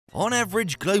On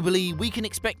average, globally, we can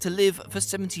expect to live for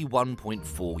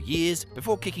 71.4 years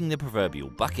before kicking the proverbial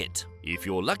bucket. If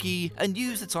you're lucky and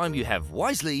use the time you have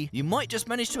wisely, you might just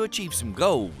manage to achieve some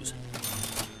goals,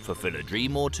 fulfill a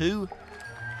dream or two,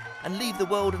 and leave the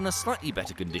world in a slightly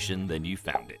better condition than you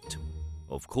found it.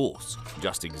 Of course,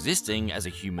 just existing as a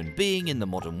human being in the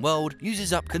modern world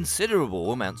uses up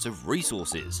considerable amounts of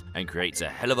resources and creates a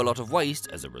hell of a lot of waste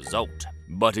as a result.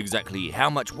 But exactly how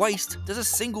much waste does a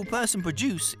single person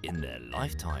produce in their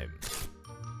lifetime?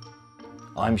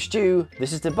 I'm Stu,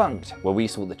 this is Debunked, where we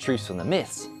sort the truths from the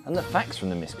myths and the facts from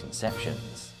the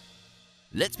misconceptions.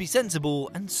 Let's be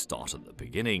sensible and start at the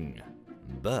beginning.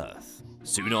 Birth.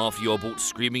 Soon after you're brought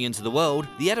screaming into the world,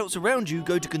 the adults around you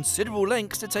go to considerable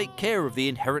lengths to take care of the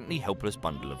inherently helpless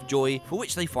bundle of joy for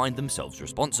which they find themselves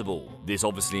responsible. This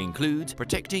obviously includes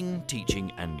protecting,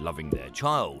 teaching, and loving their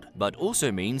child, but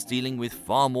also means dealing with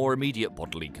far more immediate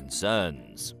bodily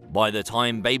concerns. By the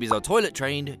time babies are toilet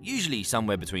trained, usually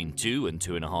somewhere between 2 and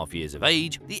 2.5 years of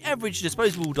age, the average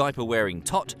disposable diaper wearing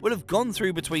tot will have gone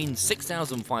through between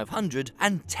 6,500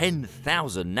 and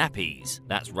 10,000 nappies.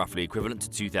 That's roughly equivalent to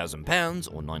 2,000 pounds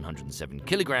or 907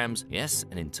 kilograms, yes,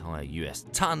 an entire US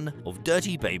ton of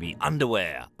dirty baby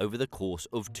underwear over the course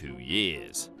of 2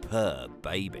 years, per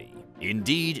baby.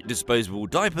 Indeed, disposable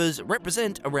diapers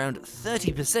represent around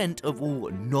 30% of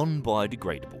all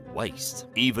non-biodegradable waste.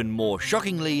 Even more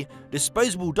shockingly,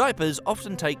 disposable diapers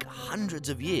often take hundreds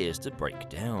of years to break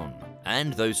down.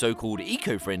 And though so-called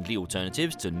eco-friendly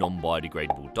alternatives to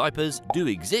non-biodegradable diapers do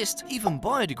exist, even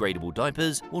biodegradable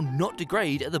diapers will not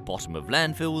degrade at the bottom of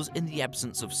landfills in the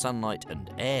absence of sunlight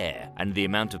and air, and the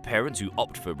amount of parents who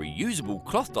opt for reusable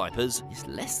cloth diapers is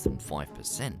less than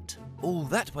 5%. All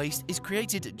that waste is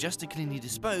created just to cleanly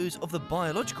dispose of the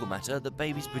biological matter that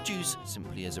babies produce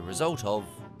simply as a result of,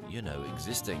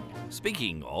 existing.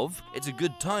 Speaking of, it's a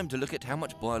good time to look at how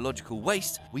much biological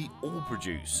waste we all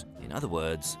produce. In other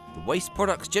words, the waste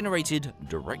products generated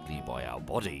directly by our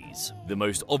bodies. The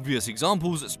most obvious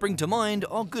examples that spring to mind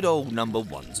are good old number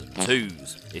 1s and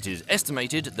 2s. It is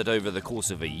estimated that over the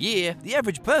course of a year, the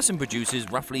average person produces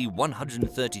roughly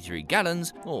 133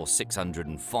 gallons or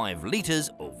 605 litres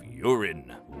of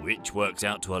urine, which works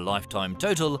out to a lifetime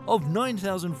total of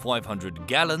 9,500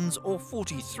 gallons or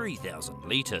 43,000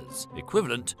 litres,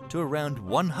 equivalent to around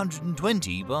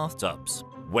 120 bathtubs.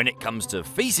 When it comes to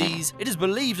feces, it is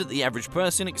believed that the average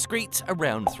person excretes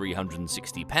around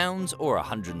 360 pounds or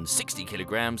 160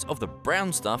 kilograms of the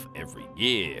brown stuff every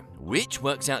year, which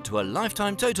works out to a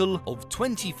lifetime total of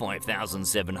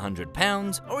 25,700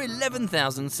 pounds or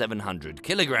 11,700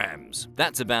 kilograms.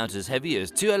 That's about as heavy as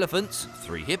 2 elephants,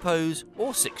 3 hippos,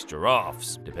 or 6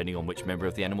 giraffes, depending on which member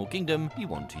of the animal kingdom you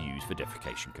want to use for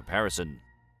defecation comparison.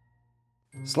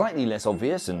 Slightly less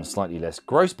obvious and slightly less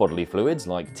gross bodily fluids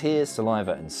like tears,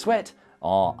 saliva and sweat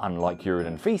are, unlike urine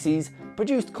and feces,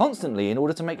 produced constantly in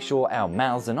order to make sure our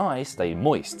mouths and eyes stay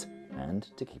moist and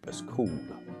to keep us cool.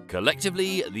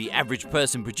 Collectively, the average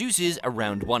person produces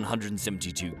around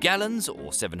 172 gallons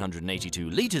or 782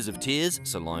 litres of tears,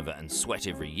 saliva and sweat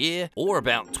every year, or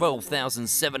about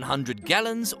 12,700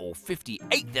 gallons or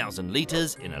 58,000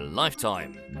 litres in a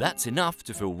lifetime. That's enough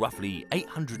to fill roughly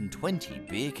 820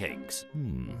 beer kegs.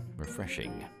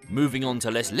 Refreshing. Moving on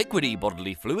to less liquidy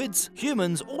bodily fluids,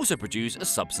 humans also produce a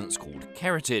substance called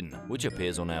keratin, which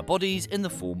appears on our bodies in the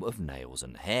form of nails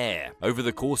and hair. Over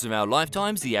the course of our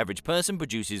lifetimes, the average person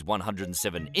produces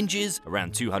 107 inches,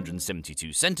 around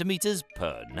 272 centimeters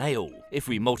per nail. If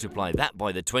we multiply that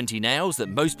by the 20 nails that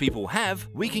most people have,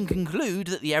 we can conclude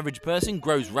that the average person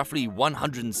grows roughly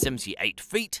 178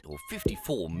 feet or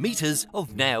 54 meters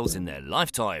of nails in their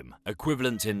lifetime,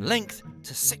 equivalent in length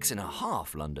to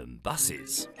 6.5 London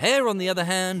buses. Hair, on the other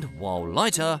hand, while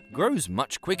lighter, grows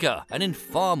much quicker and in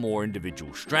far more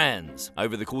individual strands.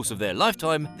 Over the course of their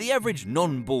lifetime, the average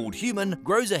non-bald human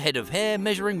grows a head of hair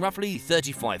measuring roughly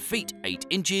 35 feet 8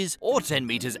 inches or 10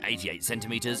 meters 88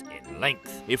 centimeters in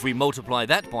length. If we multiply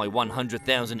that by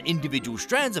 100,000 individual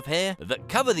strands of hair that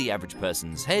cover the average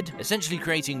person's head, essentially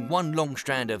creating one long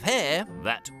strand of hair,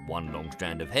 that one long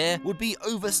strand of hair would be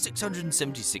over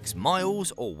 676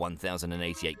 miles or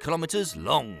 1,088 kilometers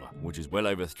long, which is well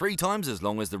over 3 times as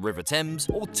long as the River Thames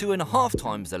or 2.5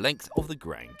 times the length of the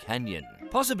Grand Canyon.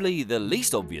 Possibly the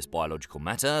least obvious biological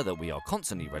matter that we are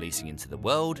constantly releasing into the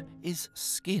world is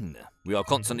skin. We are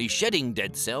constantly shedding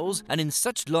dead cells, and in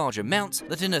such large amounts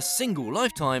that in a single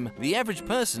lifetime, the average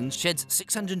person sheds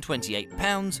 628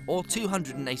 pounds or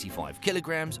 285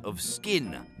 kilograms of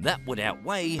skin. That would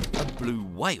outweigh a blue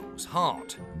whale's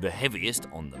heart, the heaviest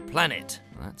on the planet.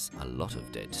 That's a lot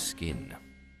of dead skin.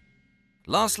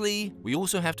 Lastly, we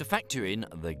also have to factor in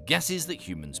the gases that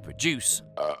humans produce.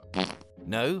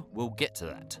 No, we'll get to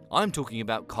that. I'm talking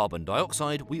about carbon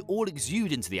dioxide we all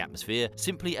exude into the atmosphere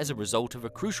simply as a result of a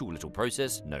crucial little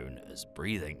process known as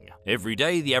breathing. Every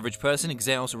day, the average person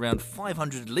exhales around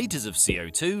 500 litres of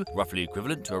CO2, roughly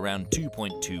equivalent to around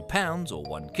 2.2 pounds or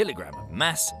 1 kilogram of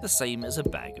mass, the same as a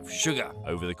bag of sugar.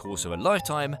 Over the course of a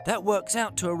lifetime, that works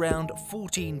out to around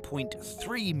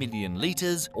 14.3 million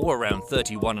litres, or around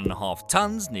 31.5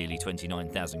 tonnes, nearly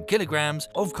 29,000 kilograms,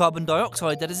 of carbon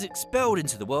dioxide that is expelled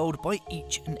into the world by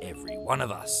each and every one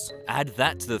of us. Add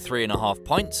that to the 3.5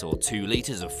 pints or 2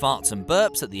 litres of farts and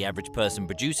burps that the average person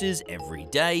produces every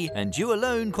day, and you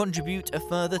alone contribute a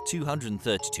further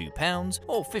 232 pounds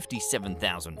or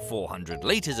 57,400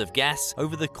 litres of gas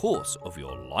over the course of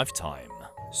your lifetime.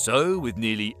 So, with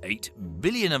nearly 8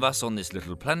 billion of us on this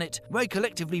little planet, we're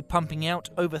collectively pumping out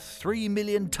over 3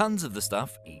 million tonnes of the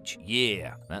stuff each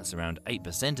year. That's around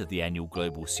 8% of the annual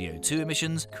global CO2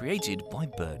 emissions created by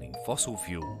burning fossil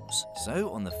fuels. So,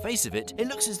 on the face of it, it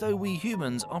looks as though we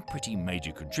humans are pretty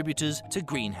major contributors to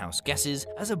greenhouse gases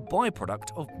as a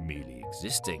byproduct of merely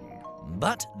existing.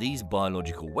 But these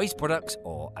biological waste products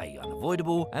are A,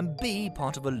 unavoidable, and B,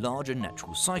 part of a larger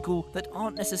natural cycle that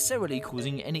aren't necessarily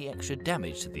causing any extra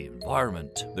damage to the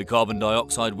environment. The carbon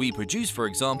dioxide we produce, for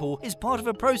example, is part of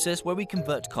a process where we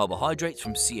convert carbohydrates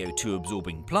from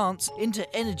CO2-absorbing plants into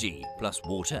energy, plus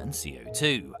water and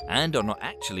CO2, and are not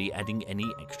actually adding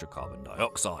any extra carbon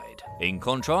dioxide. In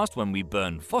contrast, when we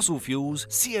burn fossil fuels,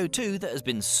 CO2 that has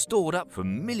been stored up for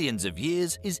millions of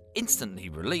years is instantly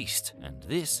released, and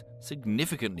this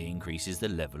significantly increases the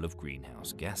level of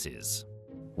greenhouse gases.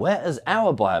 Whereas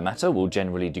our biomatter will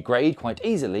generally degrade quite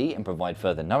easily and provide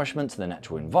further nourishment to the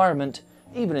natural environment,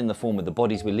 even in the form of the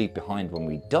bodies we leave behind when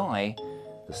we die,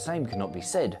 the same cannot be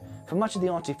said for much of the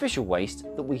artificial waste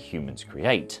that we humans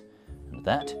create. And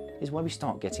that is where we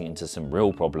start getting into some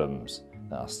real problems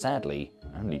that are sadly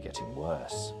only getting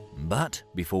worse. But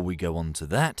before we go on to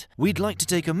that, we'd like to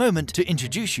take a moment to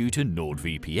introduce you to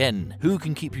NordVPN, who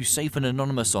can keep you safe and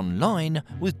anonymous online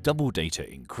with double data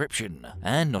encryption.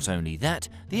 And not only that,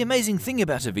 the amazing thing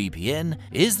about a VPN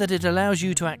is that it allows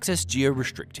you to access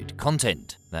geo-restricted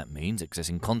content. That means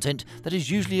accessing content that is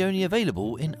usually only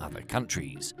available in other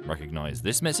countries. Recognize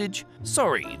this message?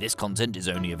 Sorry, this content is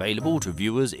only available to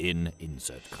viewers in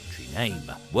insert country name.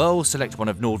 Well, select one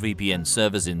of NordVPN's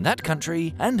servers in that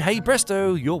country, and hey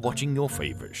presto, you're watching your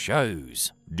favorite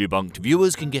shows. Debunked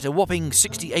viewers can get a whopping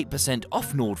 68%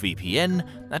 off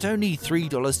NordVPN at only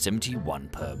 $3.71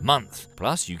 per month.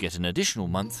 Plus, you get an additional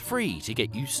month free to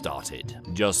get you started.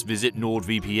 Just visit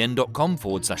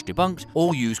nordvpn.com/debunked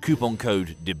or use coupon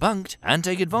code DEBUNKED and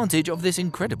take advantage of this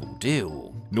incredible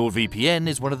deal. NordVPN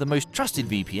is one of the most trusted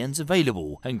VPNs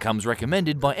available and comes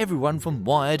recommended by everyone from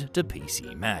Wired to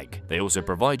PC Mag. They also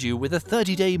provide you with a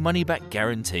 30-day money-back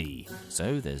guarantee,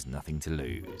 so there's nothing to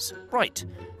lose. Right,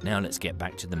 now let's get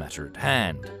back to the matter at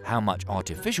hand. How much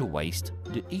artificial waste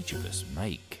do each of us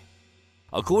make?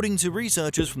 According to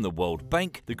researchers from the World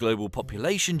Bank, the global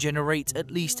population generates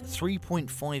at least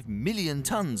 3.5 million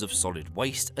tons of solid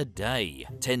waste a day,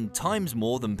 10 times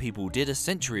more than people did a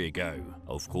century ago.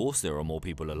 Of course, there are more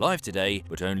people alive today,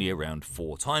 but only around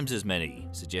 4 times as many,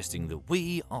 suggesting that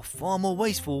we are far more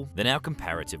wasteful than our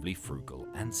comparatively frugal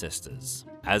ancestors.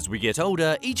 As we get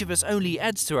older, each of us only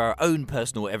adds to our own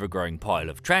personal ever-growing pile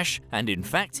of trash, and in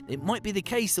fact, it might be the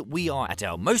case that we are at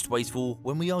our most wasteful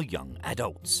when we are young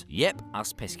adults. Yep,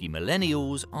 us pesky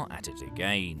millennials are at it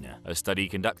again. A study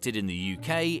conducted in the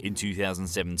UK in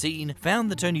 2017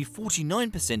 found that only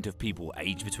 49% of people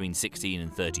aged between 16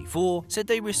 and 34 said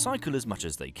they recycle as much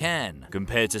as they can,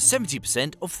 compared to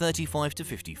 70% of 35 to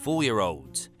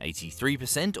 54-year-olds,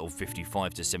 83% of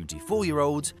 55 to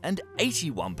 74-year-olds, and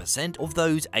 81% of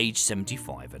those aged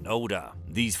 75 and older.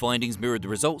 These findings mirrored the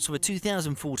results of a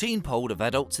 2014 poll of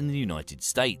adults in the United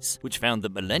States, which found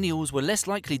that millennials were less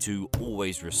likely to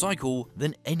always recycle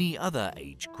than any other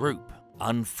age group.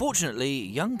 Unfortunately,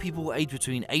 young people aged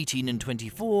between 18 and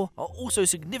 24 are also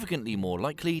significantly more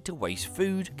likely to waste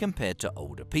food compared to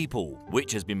older people,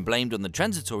 which has been blamed on the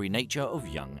transitory nature of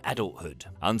young adulthood.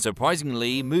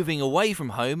 Unsurprisingly, moving away from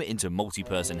home into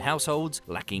multi-person households,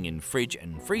 lacking in fridge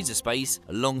and freezer space,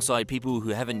 alongside people who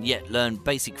haven't yet learned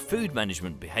basic food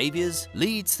management behaviours,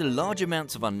 leads to large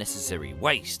amounts of unnecessary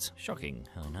waste. Shocking,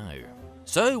 I know.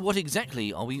 So what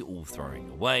exactly are we all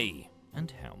throwing away? And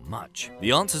how much?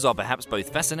 The answers are perhaps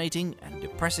both fascinating and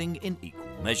depressing in equal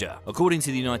measure. According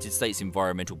to the United States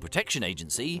Environmental Protection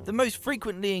Agency, the most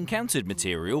frequently encountered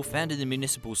material found in the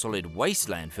municipal solid waste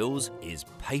landfills is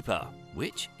paper,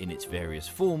 which, in its various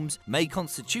forms, may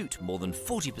constitute more than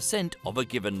 40% of a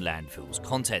given landfill's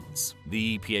contents.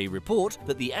 The EPA report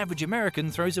that the average American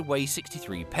throws away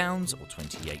 63 pounds, or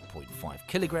 28.5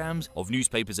 kilograms, of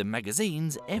newspapers and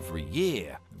magazines every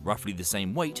year, roughly the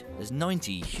same weight as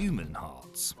 90 human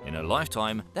hearts. In a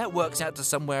lifetime, that works out to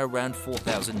somewhere around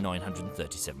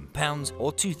 4,937 pounds,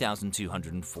 or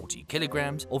 2,240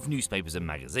 kilograms, of newspapers and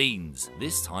magazines,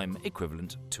 this time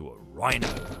equivalent to a rhino.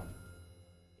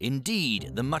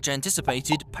 Indeed, the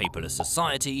much-anticipated paperless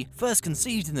society, first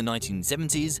conceived in the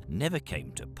 1970s, never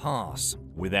came to pass,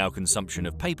 with our consumption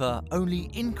of paper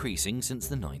only increasing since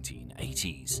the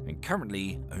 1980s, and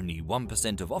currently only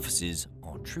 1% of offices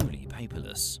are truly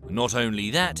paperless. Not only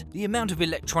that, the amount of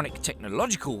electronic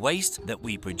technological waste that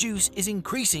we produce is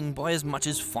increasing by as much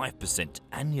as 5%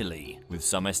 annually, with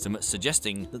some estimates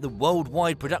suggesting that the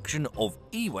worldwide production of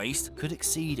e-waste could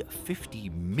exceed 50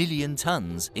 million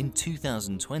tons in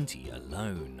 2020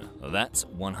 alone. That's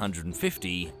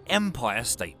 150 Empire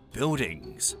State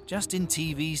Buildings, just in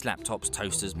TVs, laptops,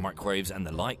 toasters, microwaves and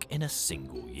the like in a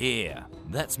single year.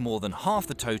 That's more than half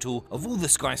the total of all the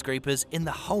skyscrapers in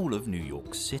the whole of New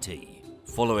York City.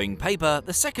 Following paper,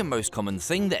 the second most common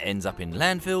thing that ends up in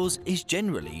landfills is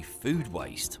generally food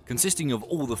waste, consisting of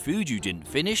all the food you didn't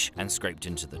finish and scraped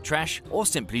into the trash, or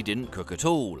simply didn't cook at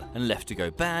all and left to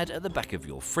go bad at the back of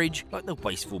your fridge like the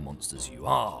wasteful monsters you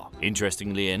are.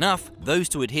 Interestingly enough, those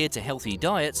who adhere to healthy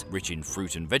diets rich in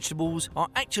fruit and vegetables are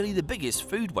actually the biggest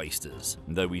food wasters,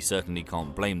 though we certainly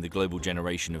can't blame the global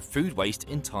generation of food waste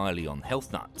entirely on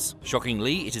health nuts.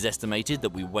 Shockingly, it is estimated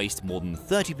that we waste more than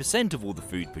 30% of all the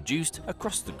food produced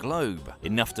across the globe,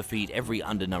 enough to feed every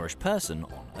undernourished person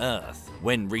on Earth.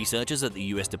 When researchers at the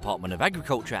US Department of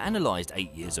Agriculture analysed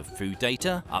 8 years of food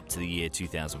data, up to the year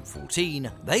 2014,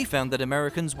 they found that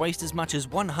Americans waste as much as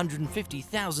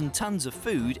 150,000 tons of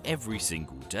food every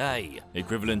single day,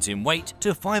 equivalent in weight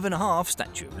to 5.5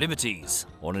 Statue of Liberties.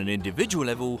 On an individual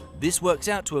level, this works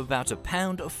out to about a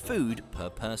pound of food per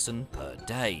person per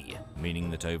day,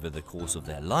 meaning that over the course of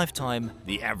their lifetime,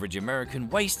 the average American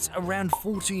wastes around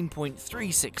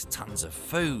 14.36 tons of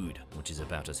food, which is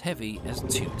about as heavy as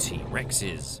 2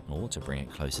 T-Rexes, or to bring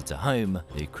it closer to home,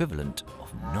 the equivalent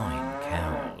of 9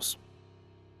 cows.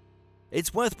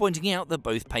 It's worth pointing out that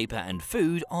both paper and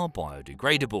food are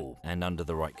biodegradable, and under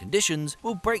the right conditions,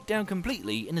 will break down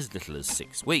completely in as little as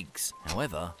 6 weeks.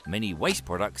 However, many waste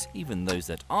products, even those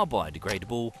that are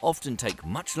biodegradable, often take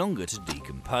much longer to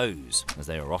decompose, as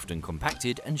they are often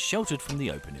compacted and sheltered from the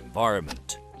open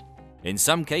environment. In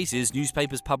some cases,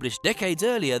 newspapers published decades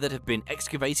earlier that have been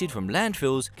excavated from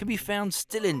landfills can be found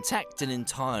still intact and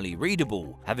entirely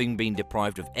readable, having been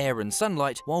deprived of air and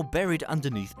sunlight while buried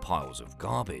underneath piles of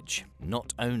garbage.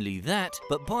 Not only that,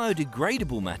 but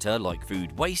biodegradable matter like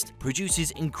food waste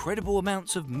produces incredible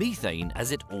amounts of methane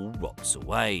as it all rots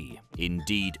away.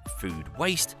 Indeed, food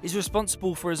waste is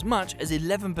responsible for as much as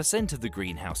 11% of the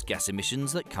greenhouse gas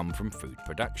emissions that come from food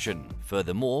production.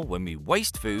 Furthermore, when we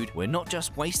waste food, we're not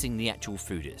just wasting the actual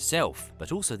food itself,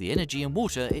 but also the energy and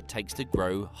water it takes to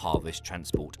grow, harvest,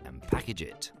 transport, and package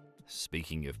it.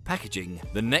 Speaking of packaging,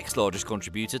 the next largest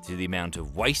contributor to the amount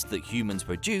of waste that humans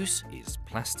produce is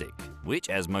plastic, which,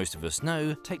 as most of us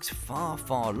know, takes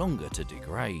far longer to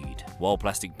degrade. While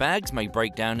plastic bags may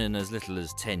break down in as little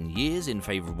as 10 years in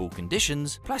favourable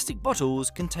conditions, plastic bottles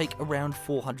can take around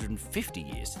 450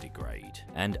 years to degrade,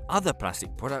 and other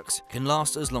plastic products can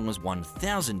last as long as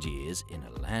 1,000 years in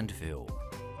a landfill.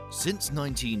 Since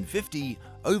 1950,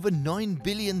 over 9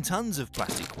 billion tons of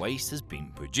plastic waste has been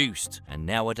produced, and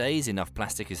nowadays enough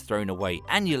plastic is thrown away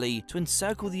annually to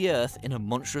encircle the Earth in a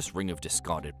monstrous ring of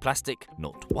discarded plastic,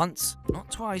 not once, not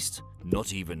twice,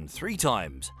 not even 3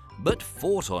 times, but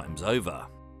 4 times over.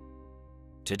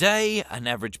 Today, an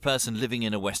average person living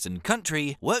in a Western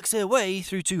country works their way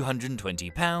through 220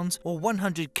 pounds or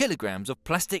 100 kilograms of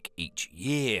plastic each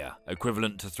year,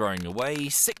 equivalent to throwing away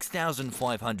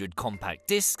 6,500 compact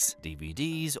discs,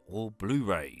 DVDs or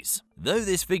Blu-rays. Though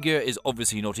this figure is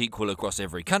obviously not equal across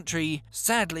every country,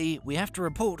 sadly, we have to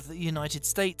report that the United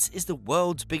States is the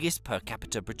world's biggest per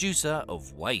capita producer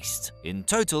of waste. In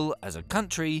total, as a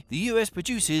country, the US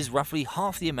produces roughly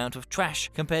half the amount of trash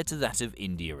compared to that of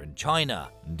India and China,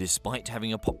 despite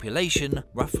having a population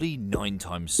roughly 9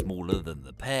 times smaller than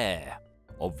the pair.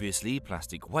 Obviously,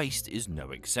 plastic waste is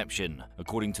no exception.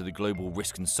 According to the global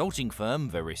risk consulting firm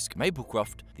Verisk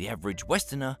Maplecroft, the average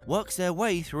Westerner works their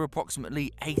way through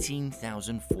approximately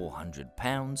 18,400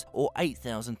 pounds or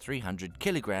 8,300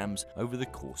 kilograms over the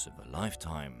course of a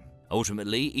lifetime.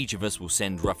 Ultimately, each of us will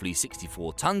send roughly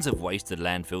 64 tons of waste to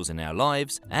landfills in our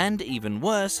lives, and even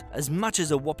worse, as much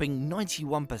as a whopping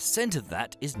 91% of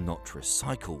that is not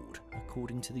recycled,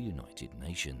 according to the United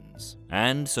Nations.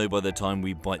 And so by the time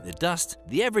we bite the dust,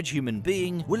 the average human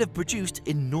being will have produced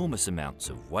enormous amounts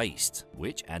of waste,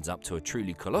 which adds up to a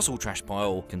truly colossal trash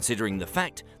pile, considering the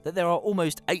fact that there are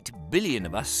almost 8 billion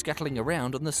of us scuttling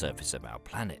around on the surface of our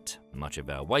planet. Much of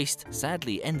our waste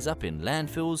sadly ends up in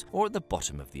landfills or at the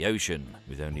bottom of the ocean,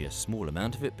 with only a small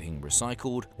amount of it being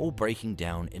recycled or breaking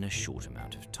down in a short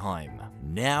amount of time.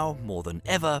 Now, more than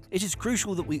ever, it is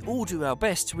crucial that we all do our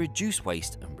best to reduce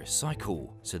waste and recycle,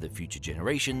 so that future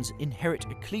generations inherit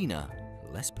a cleaner,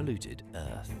 less polluted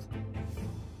Earth.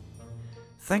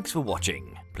 Thanks for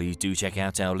watching. Please do check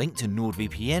out our link to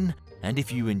NordVPN, and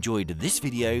if you enjoyed this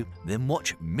video, then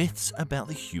watch Myths About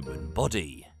the Human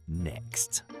Body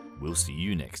next. We'll see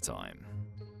you next time.